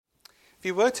If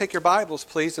you would, take your Bibles,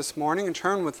 please, this morning and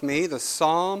turn with me to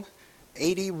Psalm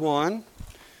 81.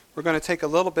 We're going to take a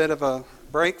little bit of a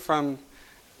break from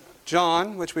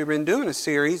John, which we've been doing a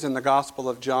series in the Gospel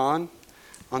of John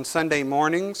on Sunday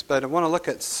mornings, but I want to look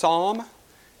at Psalm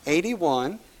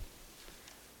 81.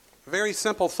 A very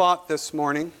simple thought this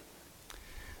morning,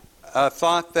 a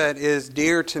thought that is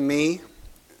dear to me,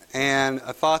 and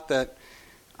a thought that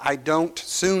I don't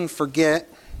soon forget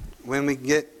when we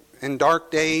get in dark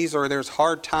days or there's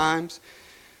hard times.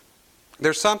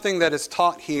 There's something that is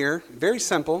taught here, very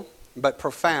simple but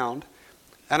profound,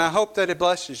 and I hope that it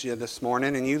blesses you this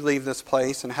morning and you leave this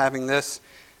place and having this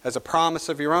as a promise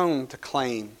of your own to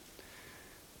claim.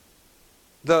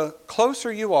 The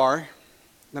closer you are,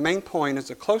 the main point is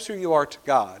the closer you are to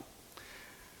God,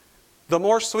 the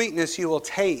more sweetness you will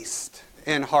taste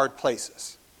in hard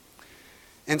places.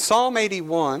 In Psalm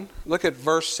 81, look at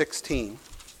verse 16.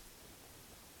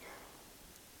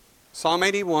 Psalm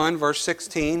 81, verse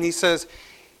 16, he says,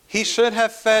 "He should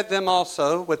have fed them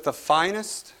also with the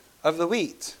finest of the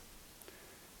wheat,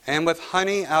 and with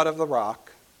honey out of the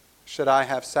rock should I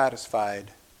have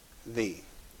satisfied thee."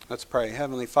 Let's pray.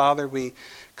 Heavenly Father, we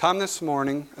come this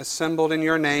morning assembled in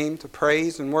your name to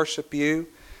praise and worship you.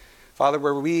 Father,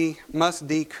 where we must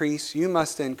decrease, you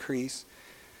must increase.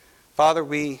 Father,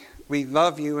 we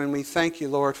love you and we thank you,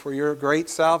 Lord, for your great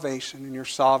salvation and your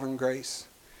sovereign grace.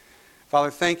 Father,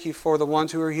 thank you for the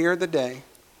ones who are here today.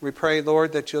 We pray,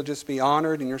 Lord, that you'll just be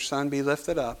honored and your Son be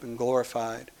lifted up and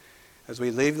glorified. As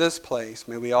we leave this place,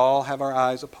 may we all have our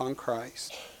eyes upon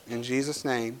Christ. In Jesus'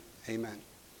 name, amen.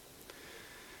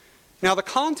 Now, the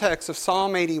context of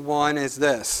Psalm 81 is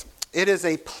this. It is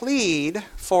a plead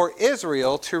for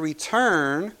Israel to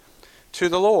return to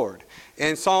the Lord.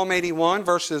 In Psalm 81,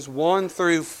 verses 1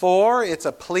 through 4, it's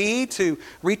a plea to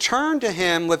return to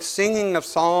Him with singing of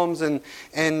psalms and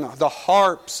the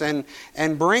harps and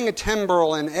bring a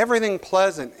timbrel and everything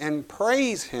pleasant and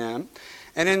praise Him.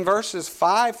 And in verses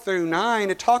 5 through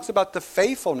 9, it talks about the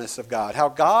faithfulness of God, how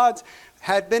God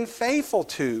had been faithful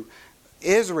to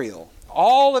Israel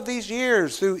all of these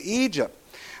years through Egypt.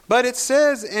 But it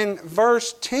says in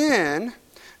verse 10,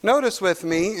 notice with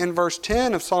me in verse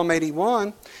 10 of Psalm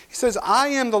 81, he says, "I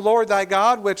am the Lord thy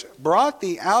God, which brought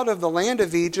thee out of the land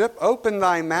of Egypt. Open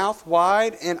thy mouth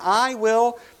wide, and I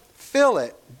will fill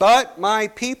it. But my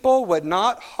people would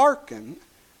not hearken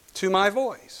to my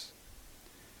voice,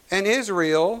 and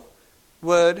Israel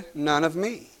would none of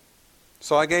me.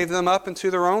 So I gave them up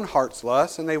into their own heart's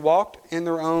lust, and they walked in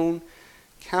their own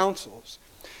counsels."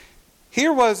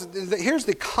 Here's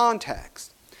the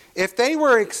context. If they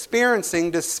were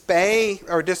experiencing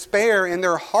despair in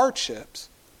their hardships,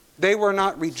 they were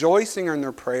not rejoicing in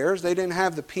their prayers, they didn't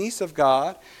have the peace of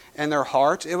God in their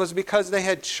hearts, it was because they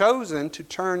had chosen to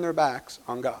turn their backs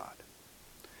on God.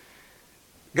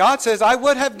 God says, "I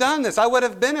would have done this, I would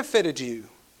have benefited you,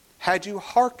 had you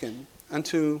hearkened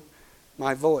unto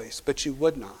my voice, but you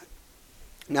would not."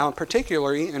 Now,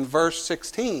 particularly in verse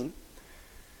 16,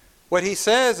 what he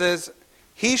says is,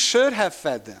 He should have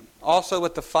fed them, also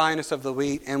with the finest of the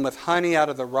wheat, and with honey out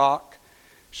of the rock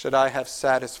should I have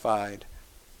satisfied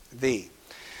thee.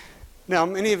 Now,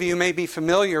 many of you may be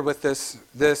familiar with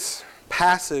this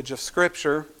passage of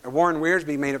Scripture. Warren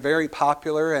Wiersbe made it very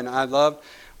popular, and I love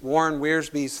Warren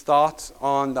Wiersbe's thoughts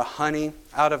on the honey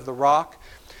out of the rock.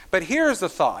 But here's the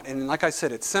thought, and like I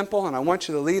said, it's simple, and I want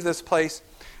you to leave this place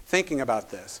thinking about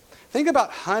this. Think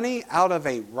about honey out of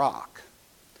a rock.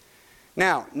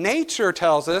 Now, nature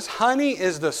tells us honey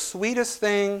is the sweetest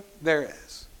thing there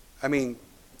is. I mean,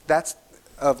 that's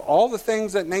of all the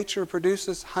things that nature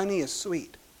produces, honey is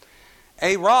sweet.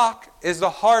 A rock is the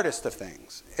hardest of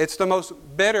things. It's the most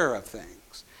bitter of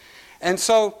things. And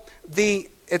so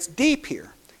it's deep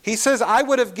here. He says, "I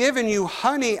would have given you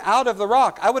honey out of the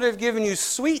rock. I would have given you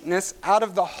sweetness out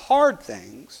of the hard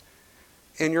things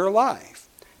in your life,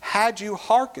 had you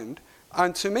hearkened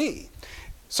unto me."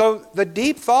 So the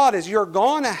deep thought is you're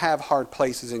going to have hard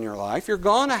places in your life. You're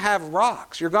going to have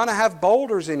rocks. You're going to have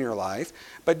boulders in your life.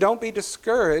 But don't be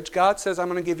discouraged. God says, "I'm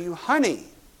going to give you honey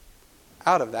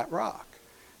out of that rock.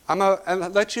 I'm going to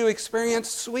let you experience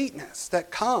sweetness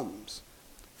that comes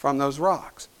from those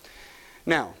rocks."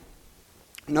 Now,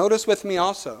 notice with me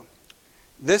also,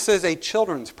 this is a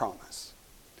children's promise.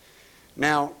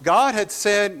 Now, God had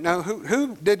said, now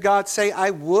who did God say, "I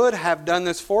would have done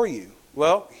this for you"?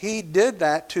 Well, He did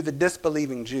that to the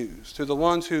disbelieving Jews, to the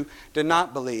ones who did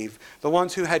not believe, the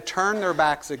ones who had turned their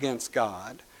backs against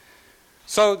God.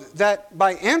 So that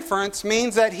by inference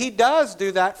means that He does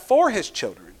do that for His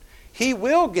children. He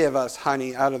will give us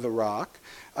honey out of the rock.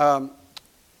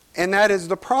 And that is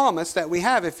the promise that we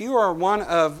have. If you are one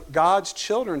of God's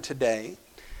children today,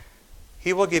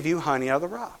 He will give you honey out of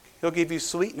the rock. He'll give you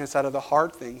sweetness out of the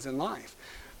hard things in life.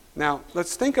 Now,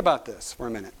 let's think about this for a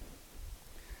minute.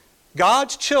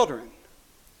 God's children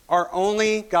are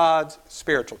only God's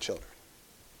spiritual children.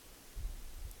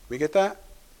 We get that?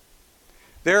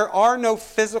 There are no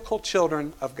physical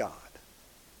children of God.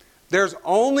 There's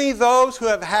only those who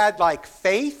have had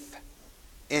faith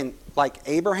in, like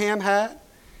Abraham had.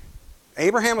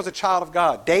 Abraham was a child of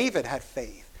God. David had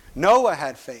faith. Noah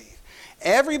had faith.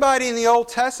 Everybody in the Old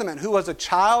Testament who was a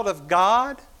child of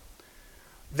God,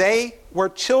 they were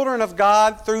children of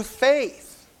God through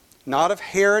faith. Not of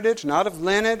heritage, not of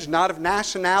lineage, not of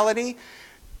nationality.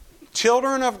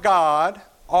 Children of God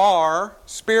are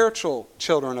spiritual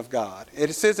children of God.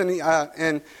 It says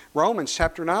in Romans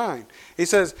chapter 9, he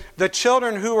says, the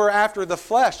children who are after the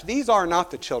flesh, these are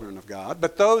not the children of God,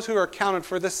 but those who are counted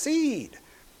for the seed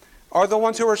are the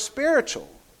ones who are spiritual.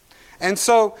 And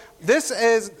so this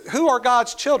is, who are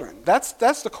God's children? That's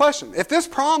the question. If this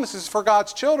promise is for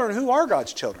God's children, who are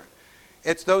God's children?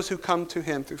 It's those who come to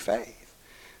Him through faith.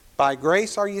 By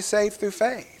grace are you saved through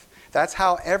faith. That's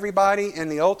how everybody in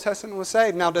the Old Testament was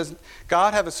saved. Now, does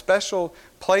God have a special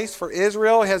place for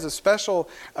Israel? He has a special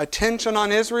attention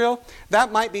on Israel?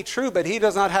 That might be true, but He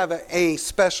does not have a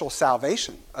special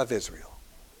salvation of Israel.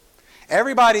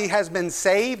 Everybody has been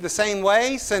saved the same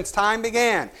way since time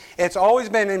began. It's always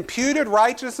been imputed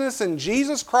righteousness in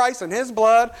Jesus Christ and His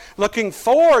blood, looking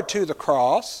forward to the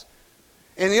cross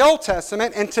in the Old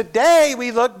Testament. And today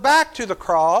we look back to the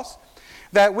cross,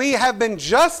 that we have been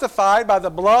justified by the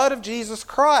blood of Jesus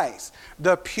Christ.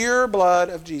 The pure blood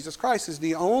of Jesus Christ is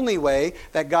the only way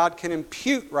that God can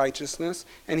impute righteousness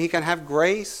and He can have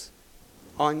grace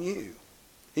on you.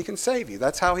 He can save you.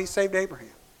 That's how He saved Abraham.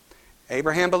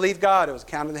 Abraham believed God. It was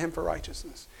counted to him for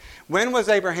righteousness. When was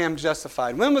Abraham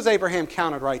justified? When was Abraham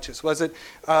counted righteous? Was it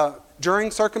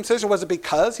during circumcision? Was it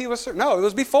because he was... No, it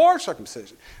was before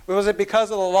circumcision. Was it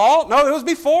because of the law? No, it was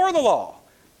before the law.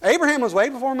 Abraham was way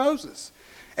before Moses.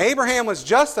 Abraham was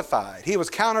justified. He was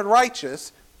counted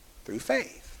righteous through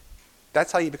faith.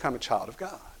 That's how you become a child of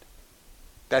God.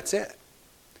 That's it.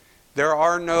 There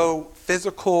are no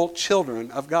physical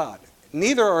children of God.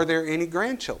 Neither are there any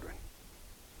grandchildren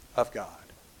of God.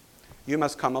 You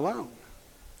must come alone.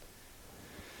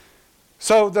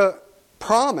 So the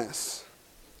promise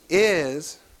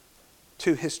is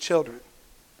to His children.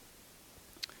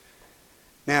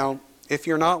 Now, if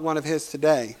you're not one of His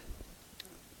today,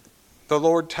 the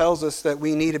Lord tells us that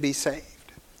we need to be saved.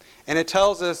 And it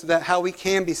tells us that how we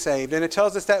can be saved. And it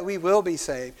tells us that we will be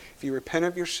saved. If you repent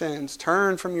of your sins,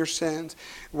 turn from your sins,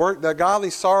 the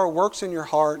godly sorrow works in your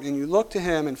heart, and you look to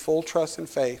Him in full trust and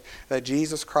faith that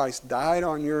Jesus Christ died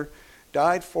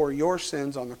for your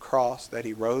sins on the cross, that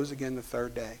He rose again the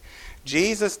third day.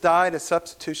 Jesus died a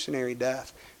substitutionary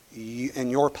death in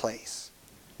your place.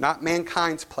 Not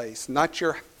mankind's place, not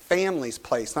your family's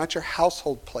place, not your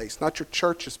household place, not your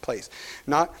church's place,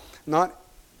 not the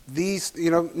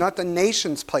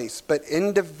nation's place, but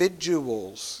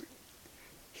individuals.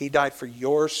 He died for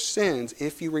your sins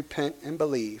if you repent and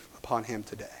believe upon Him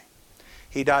today.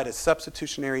 He died a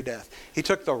substitutionary death. He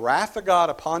took the wrath of God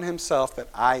upon Himself that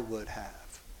I would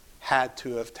have had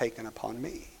to have taken upon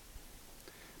me.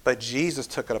 But Jesus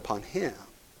took it upon Him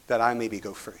that I may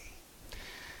go free.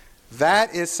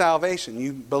 That is salvation.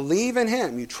 You believe in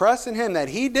Him. You trust in Him that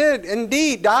He did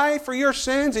indeed die for your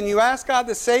sins, and you ask God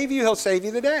to save you, He'll save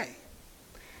you today.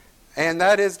 And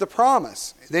that is the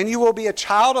promise. Then you will be a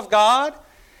child of God,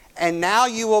 and now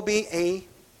you will be a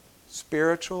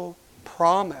spiritual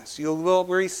promise. You will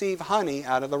receive honey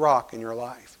out of the rock in your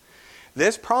life.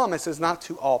 This promise is not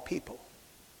to all people,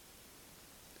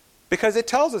 because it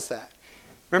tells us that.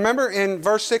 Remember in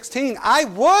verse 16, I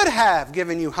would have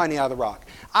given you honey out of the rock.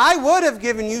 I would have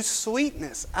given you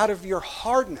sweetness out of your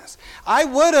hardness. I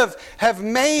would have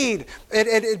made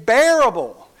it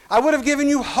bearable. I would have given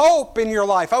you hope in your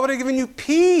life. I would have given you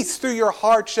peace through your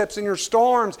hardships and your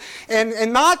storms,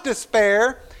 and not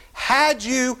despair, had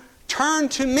you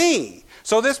turned to me.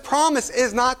 So this promise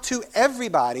is not to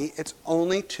everybody. It's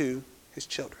only to His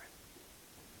children.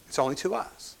 It's only to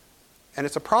us. And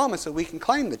it's a promise that we can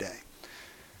claim today.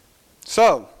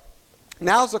 So,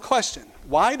 now's the question.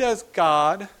 Why does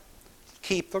God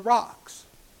keep the rocks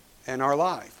in our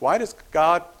life? Why does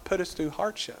God put us through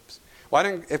hardships?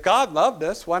 If God loved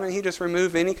us, why don't He just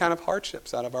remove any kind of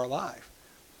hardships out of our life?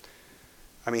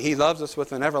 I mean, He loves us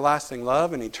with an everlasting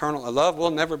love, an eternal love we'll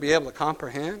never be able to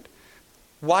comprehend.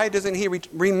 Why doesn't He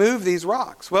remove these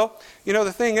rocks? Well,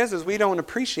 the thing is we don't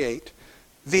appreciate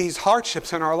these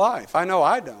hardships in our life. I know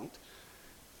I don't.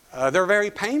 They're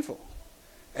very painful.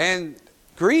 And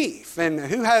grief. And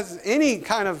who has any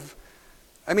kind of,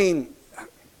 who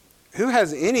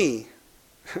has any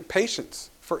patience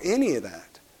for any of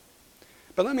that?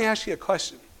 But let me ask you a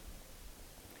question.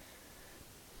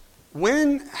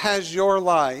 When has your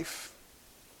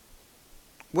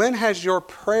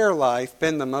prayer life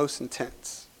been the most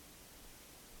intense?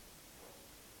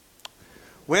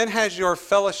 When has your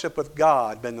fellowship with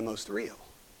God been the most real?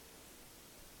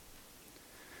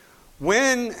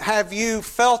 When have you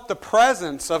felt the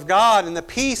presence of God and the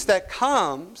peace that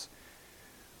comes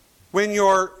when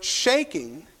you're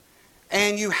shaking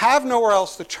and you have nowhere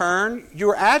else to turn?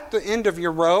 You're at the end of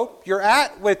your rope. You're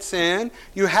at wit's end.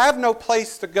 You have no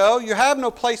place to go. You have no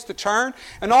place to turn.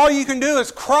 And all you can do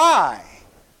is cry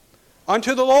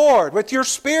unto the Lord with your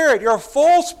spirit, your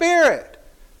full spirit,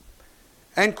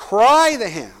 and cry to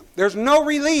Him. There's no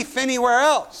relief anywhere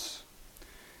else.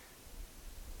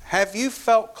 Have you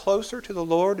felt closer to the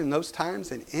Lord in those times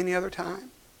than any other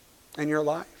time in your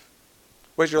life?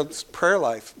 Was your prayer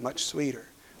life much sweeter,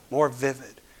 more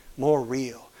vivid, more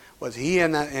real? Was He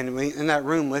in that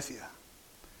room with you?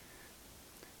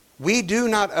 We do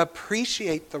not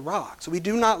appreciate the rocks. We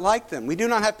do not like them. We do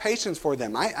not have patience for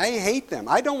them. I hate them.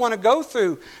 I don't want to go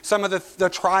through some of the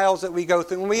trials that we go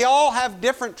through. And we all have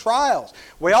different trials.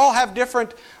 We all have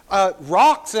different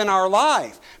rocks in our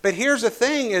life. But here's the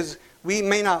thing is, we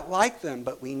may not like them,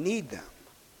 but we need them.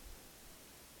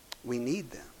 We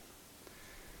need them.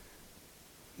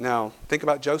 Now, think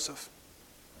about Joseph.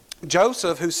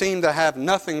 Joseph, who seemed to have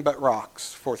nothing but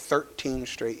rocks for 13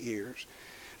 straight years.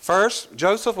 First,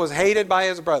 Joseph was hated by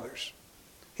his brothers.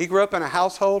 He grew up in a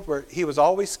household where he was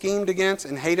always schemed against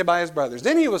and hated by his brothers.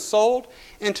 Then he was sold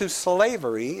into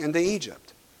slavery into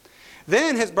Egypt.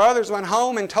 Then his brothers went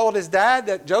home and told his dad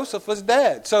that Joseph was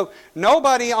dead. So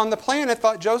nobody on the planet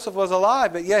thought Joseph was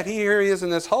alive, but yet here he is in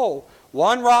this hole,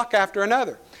 one rock after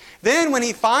another. Then when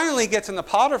he finally gets in the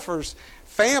Potiphar's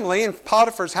family, in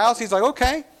Potiphar's house, he's like,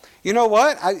 okay, you know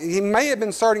what? He may have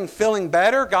been starting feeling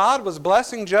better. God was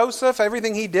blessing Joseph.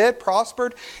 Everything he did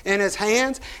prospered in his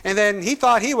hands. And then he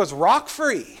thought he was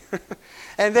rock-free.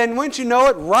 And then once you know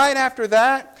it, right after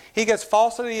that, he gets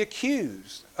falsely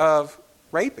accused of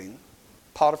raping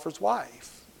Potiphar's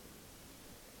wife.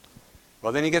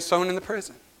 Well, then he gets thrown in the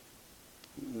prison.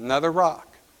 Another rock.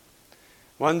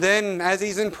 Well, and then as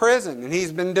he's in prison and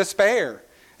he's been in despair,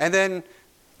 and then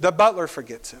the butler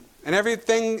forgets him. And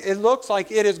everything, it looks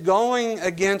like it is going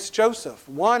against Joseph,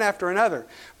 one after another.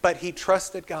 But he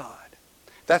trusted God.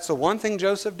 That's the one thing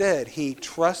Joseph did. He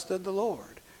trusted the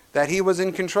Lord, that He was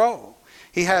in control.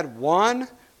 He had one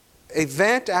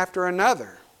event after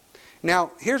another.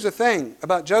 Now, here's the thing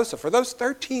about Joseph. For those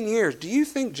 13 years, do you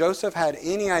think Joseph had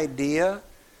any idea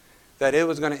that it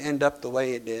was going to end up the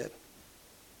way it did?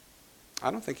 I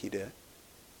don't think he did.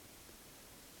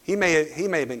 He may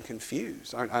have been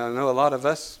confused. I know a lot of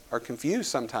us are confused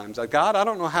sometimes. Like, God, I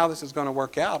don't know how this is going to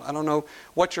work out. I don't know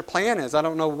what your plan is. I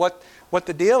don't know what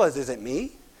the deal is. Is it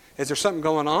me? Is there something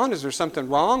going on? Is there something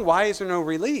wrong? Why is there no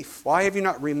relief? Why have you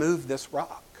not removed this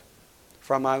rock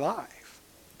from my life?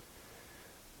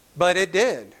 But it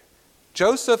did.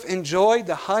 Joseph enjoyed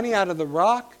the honey out of the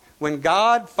rock. When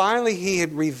God finally, He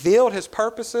had revealed His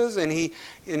purposes, and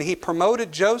he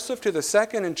promoted Joseph to the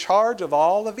second in charge of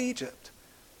all of Egypt.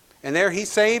 And there he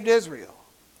saved Israel.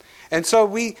 And so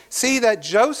we see that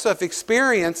Joseph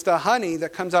experienced the honey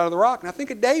that comes out of the rock. Now think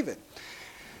of David.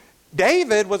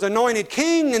 David was anointed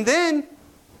king, and then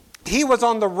he was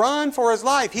on the run for his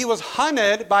life. He was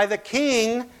hunted by the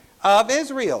king of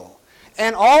Israel.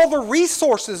 And all the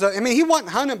resources, he wasn't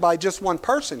hunted by just one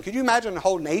person. Could you imagine a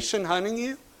whole nation hunting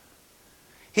you?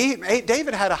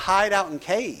 David had to hide out in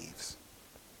caves.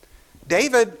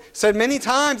 David said many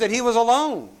times that he was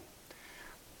alone.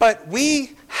 But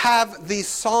we have these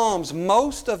Psalms.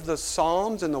 Most of the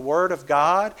Psalms in the Word of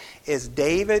God is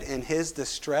David in his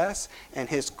distress and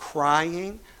his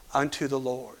crying unto the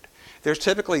Lord. There's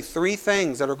typically three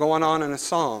things that are going on in the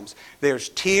Psalms. There's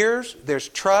tears, there's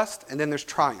trust, and then there's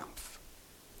triumph.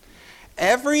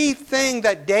 Everything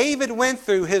that David went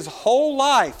through his whole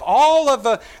life, all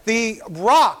of the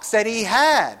rocks that he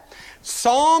had,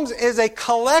 Psalms is a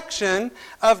collection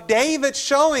of David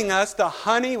showing us the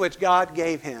honey which God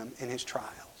gave him in his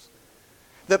trials.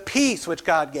 The peace which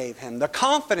God gave him. The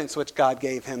confidence which God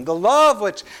gave him. The love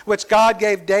which God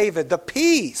gave David. The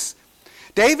peace.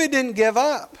 David didn't give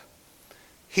up.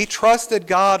 He trusted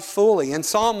God fully. In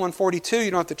Psalm 142, you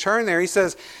don't have to turn there, he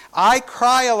says, I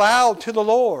cry aloud to the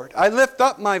Lord. I lift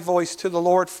up my voice to the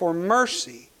Lord for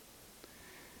mercy.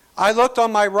 I looked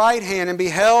on my right hand and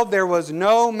beheld there was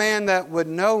no man that would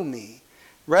know me.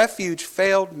 Refuge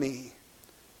failed me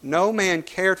No man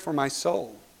cared for my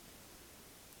soul.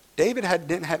 David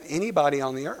didn't have anybody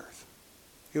on the earth.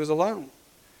 He was alone.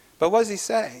 But what does he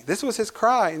say? This was his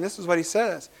cry, and this is what he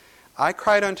says. I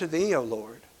cried unto thee, O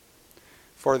Lord,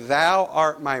 for thou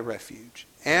art my refuge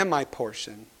and my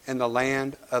portion in the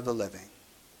land of the living.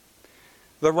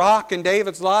 The rock in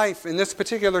David's life in this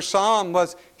particular psalm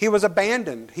was he was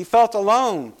abandoned. He felt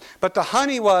alone. But the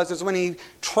honey is when he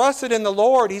trusted in the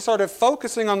Lord, he started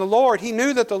focusing on the Lord. He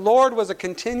knew that the Lord was a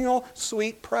continual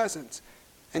sweet presence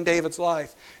in David's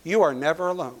life. You are never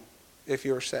alone if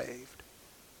you are saved.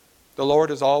 The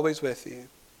Lord is always with you.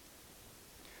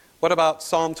 What about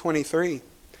Psalm 23? It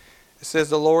says,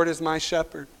 the Lord is my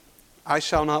shepherd. I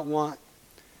shall not want.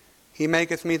 He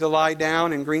maketh me to lie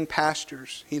down in green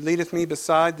pastures. He leadeth me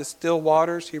beside the still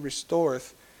waters. He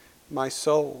restoreth my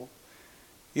soul.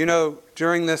 You know,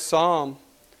 during this psalm,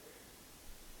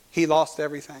 he lost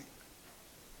everything.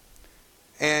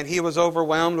 And he was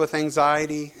overwhelmed with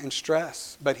anxiety and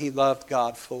stress, but he loved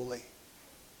God fully.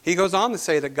 He goes on to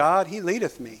say that God, He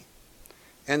leadeth me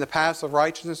in the paths of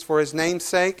righteousness for His name's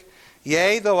sake.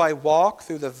 Yea, though I walk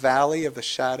through the valley of the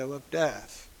shadow of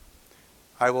death,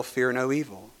 I will fear no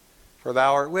evil. For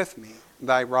thou art with me,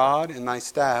 thy rod and thy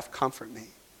staff comfort me.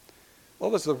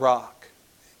 What was the rock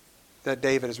that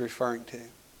David is referring to?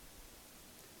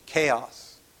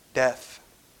 Chaos, death,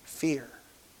 fear.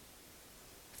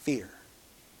 Fear.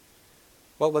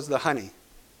 What was the honey?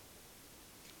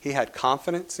 He had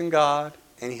confidence in God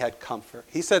and he had comfort.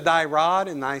 He said, thy rod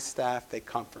and thy staff, they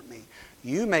comfort me.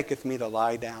 You maketh me to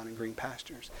lie down in green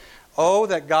pastures. Oh,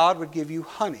 that God would give you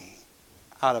honey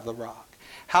out of the rock.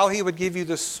 How He would give you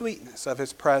the sweetness of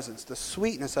His presence, the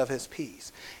sweetness of His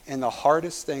peace in the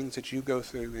hardest things that you go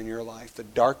through in your life, the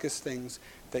darkest things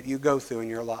that you go through in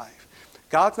your life.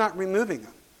 God's not removing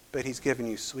them, but He's giving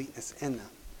you sweetness in them.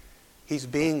 He's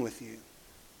being with you.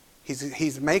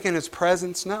 He's making His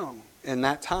presence known in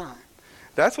that time.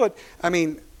 That's what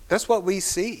we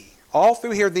see all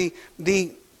through here.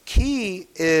 The key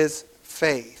is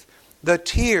faith. The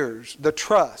tears, the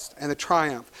trust, and the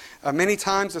triumph. Many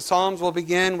times the Psalms will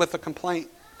begin with a complaint.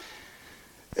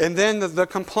 And then the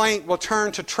complaint will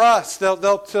turn to trust.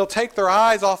 They'll take their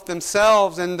eyes off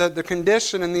themselves and the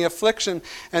condition and the affliction.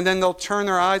 And then they'll turn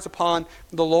their eyes upon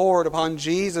the Lord, upon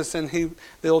Jesus. And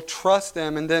they'll trust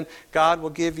them. And then God will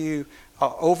give you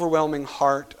an overwhelming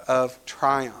heart of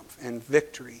triumph and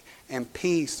victory and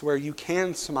peace where you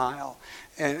can smile.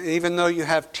 And even though you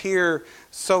have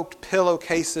tear-soaked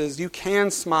pillowcases, you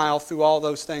can smile through all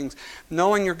those things,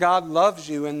 knowing your God loves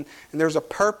you and there's a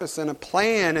purpose and a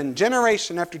plan, and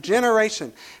generation after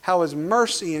generation, how His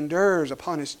mercy endures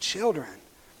upon His children.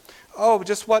 Oh,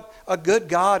 just what a good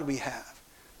God we have.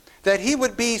 That He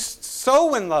would be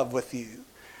so in love with you,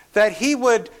 that He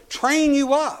would train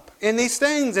you up in these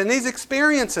things, in these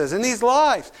experiences, in these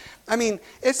lives. I mean,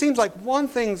 it seems like one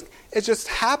thing is just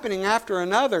happening after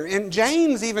another. And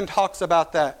James even talks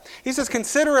about that. He says,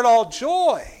 consider it all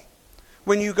joy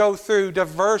when you go through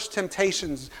diverse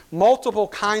temptations, multiple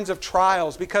kinds of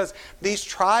trials, because these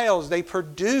trials, they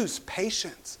produce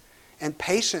patience, and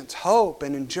patience, hope,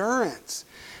 and endurance.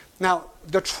 Now,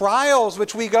 the trials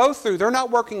which we go through, they're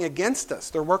not working against us,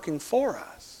 they're working for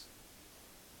us.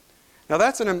 Now,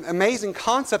 that's an amazing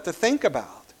concept to think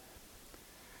about.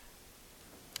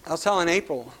 I was telling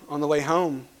April on the way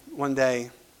home one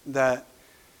day that,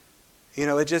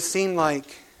 it just seemed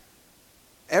like,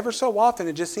 ever so often,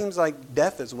 it just seems like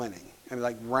death is winning.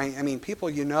 People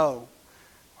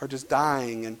are just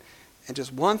dying, and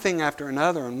just one thing after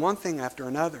another, and one thing after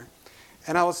another.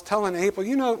 And I was telling April,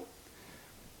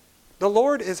 the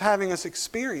Lord is having us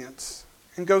experience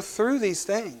and go through these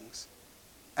things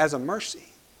as a mercy.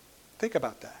 Think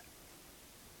about that.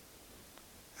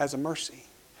 As a mercy.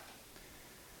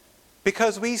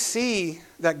 Because we see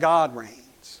that God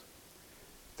reigns.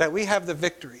 That we have the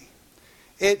victory.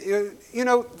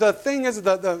 The thing is,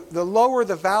 the lower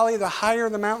the valley, the higher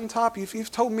the mountaintop.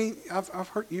 You've told me,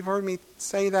 you've heard me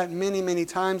say that many, many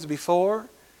times before.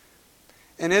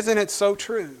 And isn't it so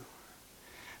true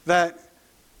that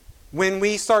when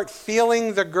we start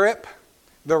feeling the grip,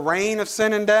 the reign of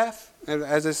sin and death,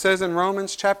 as it says in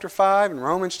Romans chapter 5 and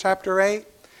Romans chapter 8,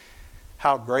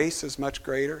 how grace is much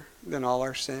greater than all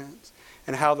our sins,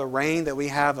 and how the reign that we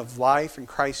have of life in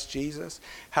Christ Jesus,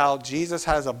 how Jesus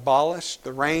has abolished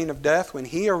the reign of death. When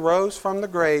He arose from the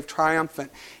grave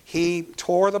triumphant, He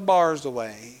tore the bars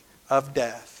away of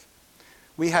death.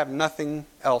 We have nothing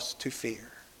else to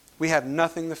fear. We have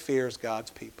nothing to fear as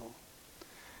God's people.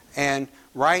 And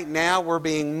right now we're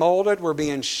being molded, we're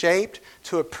being shaped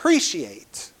to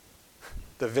appreciate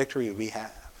the victory we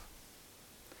have.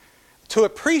 To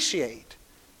appreciate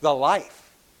the life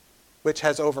which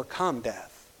has overcome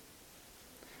death.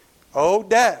 Oh,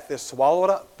 death is swallowed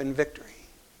up in victory.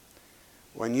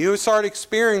 When you start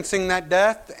experiencing that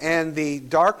death and the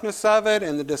darkness of it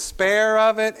and the despair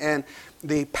of it and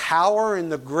the power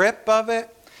and the grip of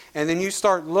it, and then you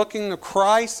start looking to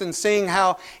Christ and seeing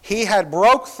how He had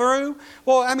broke through.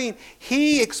 Well,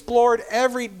 He explored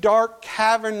every dark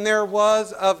cavern there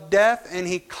was of death and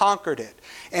He conquered it.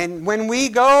 And when we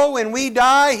go and we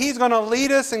die, He's going to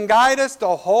lead us and guide us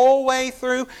the whole way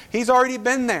through. He's already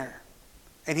been there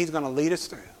and He's going to lead us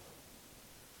through.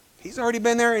 He's already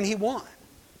been there and He won.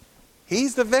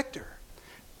 He's the victor.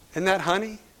 Isn't that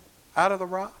honey out of the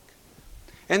rock?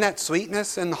 Isn't that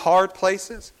sweetness in the hard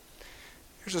places?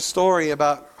 Here's a story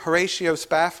about Horatio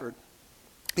Spafford.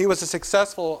 He was a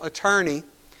successful attorney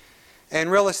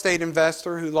and real estate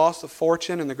investor who lost a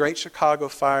fortune in the Great Chicago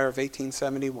Fire of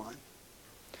 1871.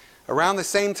 Around the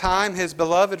same time, his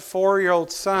beloved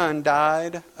 4-year-old son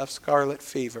died of scarlet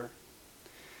fever.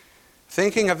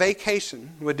 Thinking a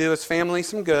vacation would do his family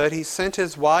some good, he sent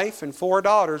his wife and 4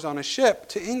 daughters on a ship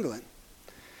to England,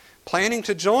 planning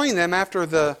to join them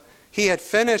after he had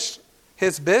finished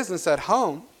his business at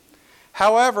home.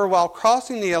 However, while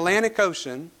crossing the Atlantic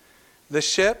Ocean, the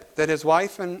ship that his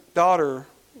wife and daughter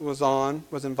was on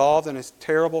was involved in a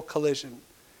terrible collision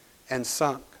and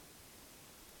sunk.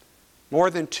 More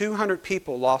than 200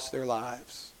 people lost their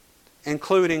lives,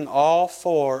 including all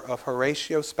 4 of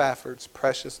Horatio Spafford's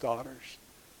precious daughters.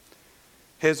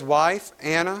 His wife,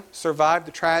 Anna, survived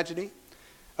the tragedy.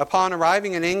 Upon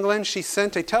arriving in England, she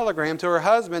sent a telegram to her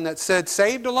husband that said,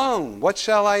 "Saved alone, what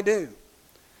shall I do?"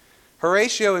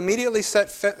 Horatio immediately set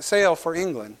sail for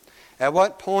England. At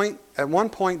one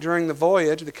point during the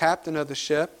voyage, the captain of the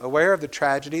ship, aware of the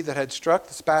tragedy that had struck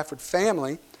the Spafford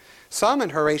family,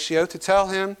 summoned Horatio to tell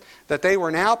him that they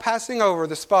were now passing over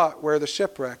the spot where the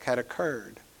shipwreck had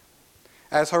occurred.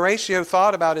 As Horatio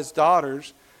thought about his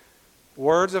daughters,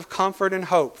 words of comfort and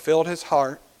hope filled his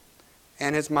heart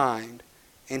and his mind,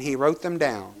 and he wrote them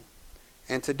down.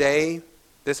 And today,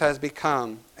 this has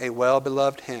become a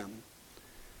well-beloved hymn.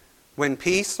 When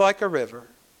peace like a river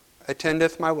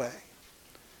attendeth my way,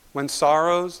 when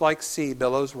sorrows like sea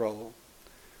billows roll,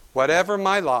 whatever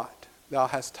my lot thou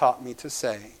hast taught me to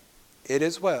say, it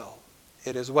is well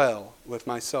with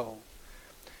my soul.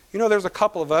 There's a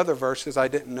couple of other verses I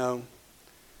didn't know.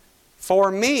 For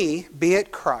me, be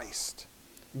it Christ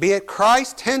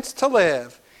hence to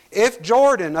live, if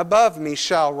Jordan above me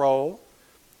shall roll,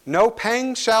 no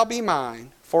pang shall be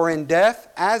mine, for in death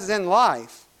as in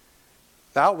life,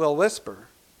 Thou wilt whisper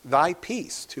Thy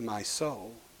peace to my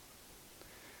soul.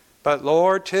 But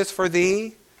Lord, 'tis for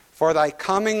Thee, for Thy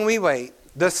coming we wait.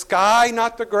 The sky,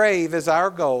 not the grave, is our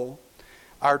goal.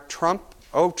 Our trump,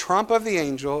 O trump of the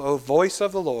angel, O voice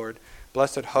of the Lord,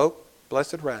 blessed hope,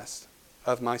 blessed rest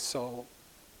of my soul.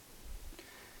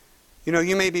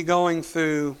 You may be going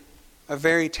through a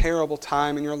very terrible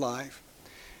time in your life.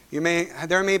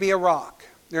 There may be a rock.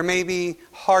 There may be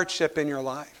hardship in your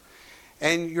life.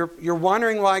 And you're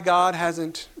wondering why God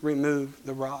hasn't removed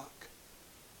the rock.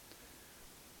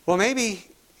 Well, maybe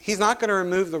He's not going to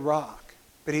remove the rock,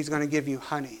 but He's going to give you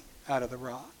honey out of the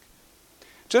rock.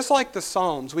 Just like the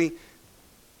Psalms, we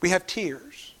have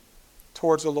tears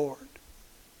towards the Lord.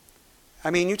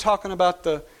 You're talking about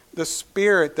the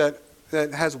spirit that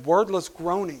has wordless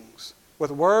groanings with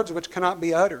words which cannot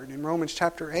be uttered in Romans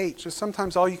chapter 8. Just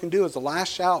sometimes all you can do is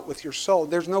lash out with your soul.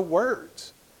 There's no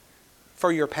words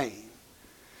for your pain.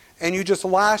 And you just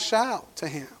lash out to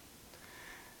Him.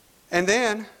 And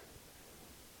then,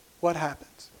 what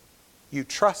happens? You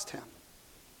trust Him.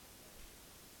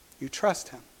 You trust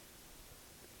Him.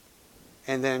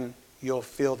 And then you'll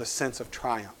feel the sense of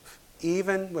triumph.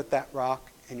 Even with that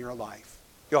rock in your life,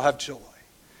 you'll have joy.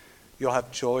 You'll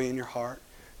have joy in your heart.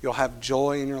 You'll have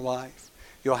joy in your life.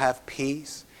 You'll have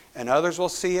peace. And others will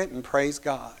see it and praise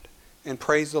God and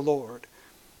praise the Lord.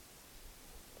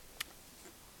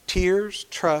 Tears,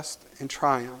 trust, and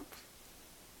triumph.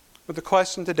 But the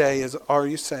question today is, are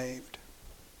you saved?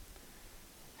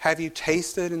 Have you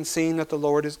tasted and seen that the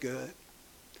Lord is good?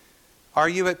 Are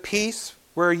you at peace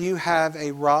where you have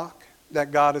a rock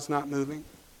that God is not moving?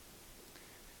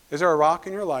 Is there a rock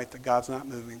in your life that God's not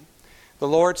moving? The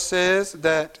Lord says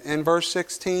that in verse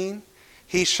 16,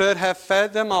 He should have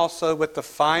fed them also with the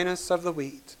finest of the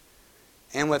wheat,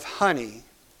 and with honey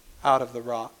out of the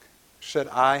rock should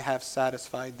I have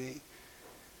satisfied thee.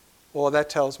 Well, that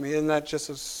tells me, isn't that just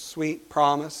a sweet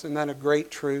promise? Isn't that a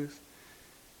great truth?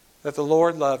 That the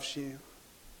Lord loves you,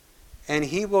 and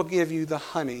He will give you the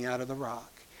honey out of the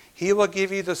rock. He will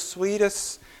give you the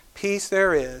sweetest peace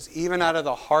there is, even out of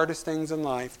the hardest things in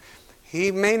life.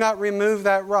 He may not remove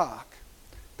that rock,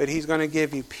 but He's going to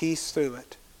give you peace through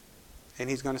it. And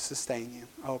He's going to sustain you.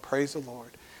 Oh, praise the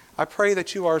Lord. I pray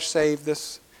that you are saved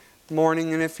this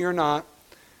morning. And if you're not,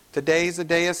 today is the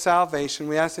day of salvation.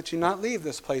 We ask that you not leave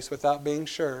this place without being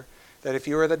sure that if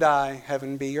you were to die,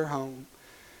 heaven be your home.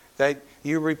 That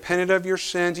you repented of your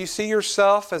sins. You see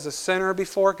yourself as a sinner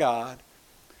before God.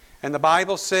 And the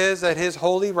Bible says that His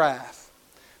holy wrath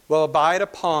will abide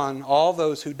upon all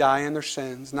those who die in their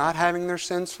sins, not having their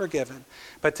sins forgiven.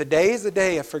 But today is the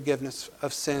day of forgiveness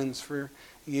of sins for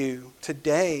you.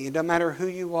 Today, it doesn't matter who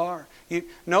you are.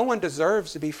 No one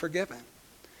deserves to be forgiven.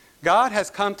 God has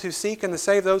come to seek and to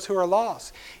save those who are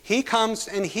lost. He comes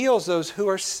and heals those who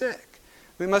are sick.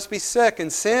 We must be sick,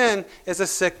 and sin is a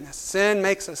sickness. Sin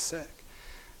makes us sick.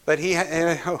 But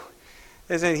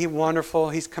isn't He wonderful?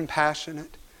 He's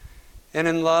compassionate. And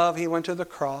in love, He went to the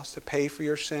cross to pay for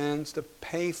your sins, to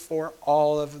pay for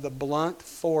all of the blunt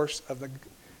force of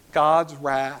God's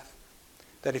wrath.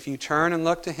 That if you turn and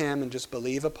look to Him and just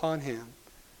believe upon Him,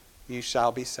 you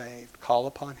shall be saved. Call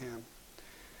upon Him.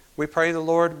 We pray the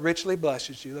Lord richly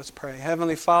blesses you. Let's pray.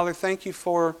 Heavenly Father, thank you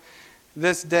for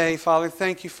this day. Father,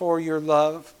 thank you for your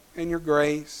love and your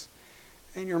grace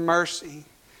and your mercy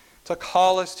to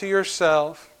call us to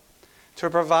yourself, to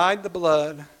provide the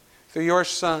blood through your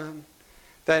Son,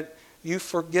 that you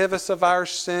forgive us of our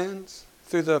sins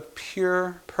through the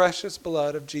pure, precious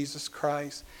blood of Jesus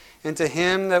Christ. And to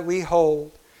Him that we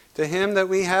hold, to Him that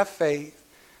we have faith,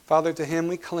 Father, to Him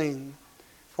we cling.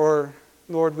 For,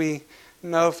 Lord, we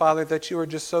know, Father, that you are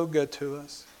just so good to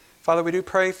us. Father, we do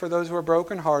pray for those who are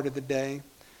brokenhearted today.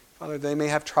 Father, they may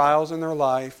have trials in their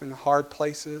life and hard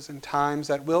places and times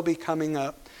that will be coming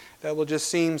up that will just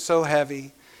seem so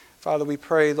heavy. Father, we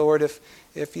pray, Lord,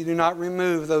 if you do not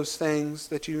remove those things,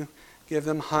 that you give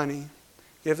them honey,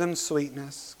 give them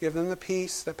sweetness, give them the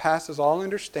peace that passes all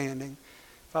understanding.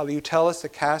 Father, you tell us to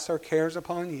cast our cares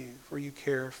upon you, for you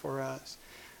care for us.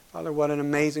 Father, what an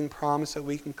amazing promise that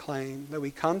we can claim, that we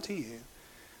come to you,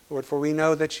 Lord, for we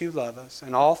know that you love us,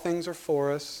 and all things are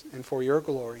for us and for your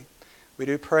glory. We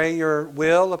do pray your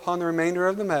will upon the remainder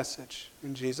of the message.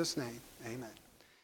 In Jesus' name, amen.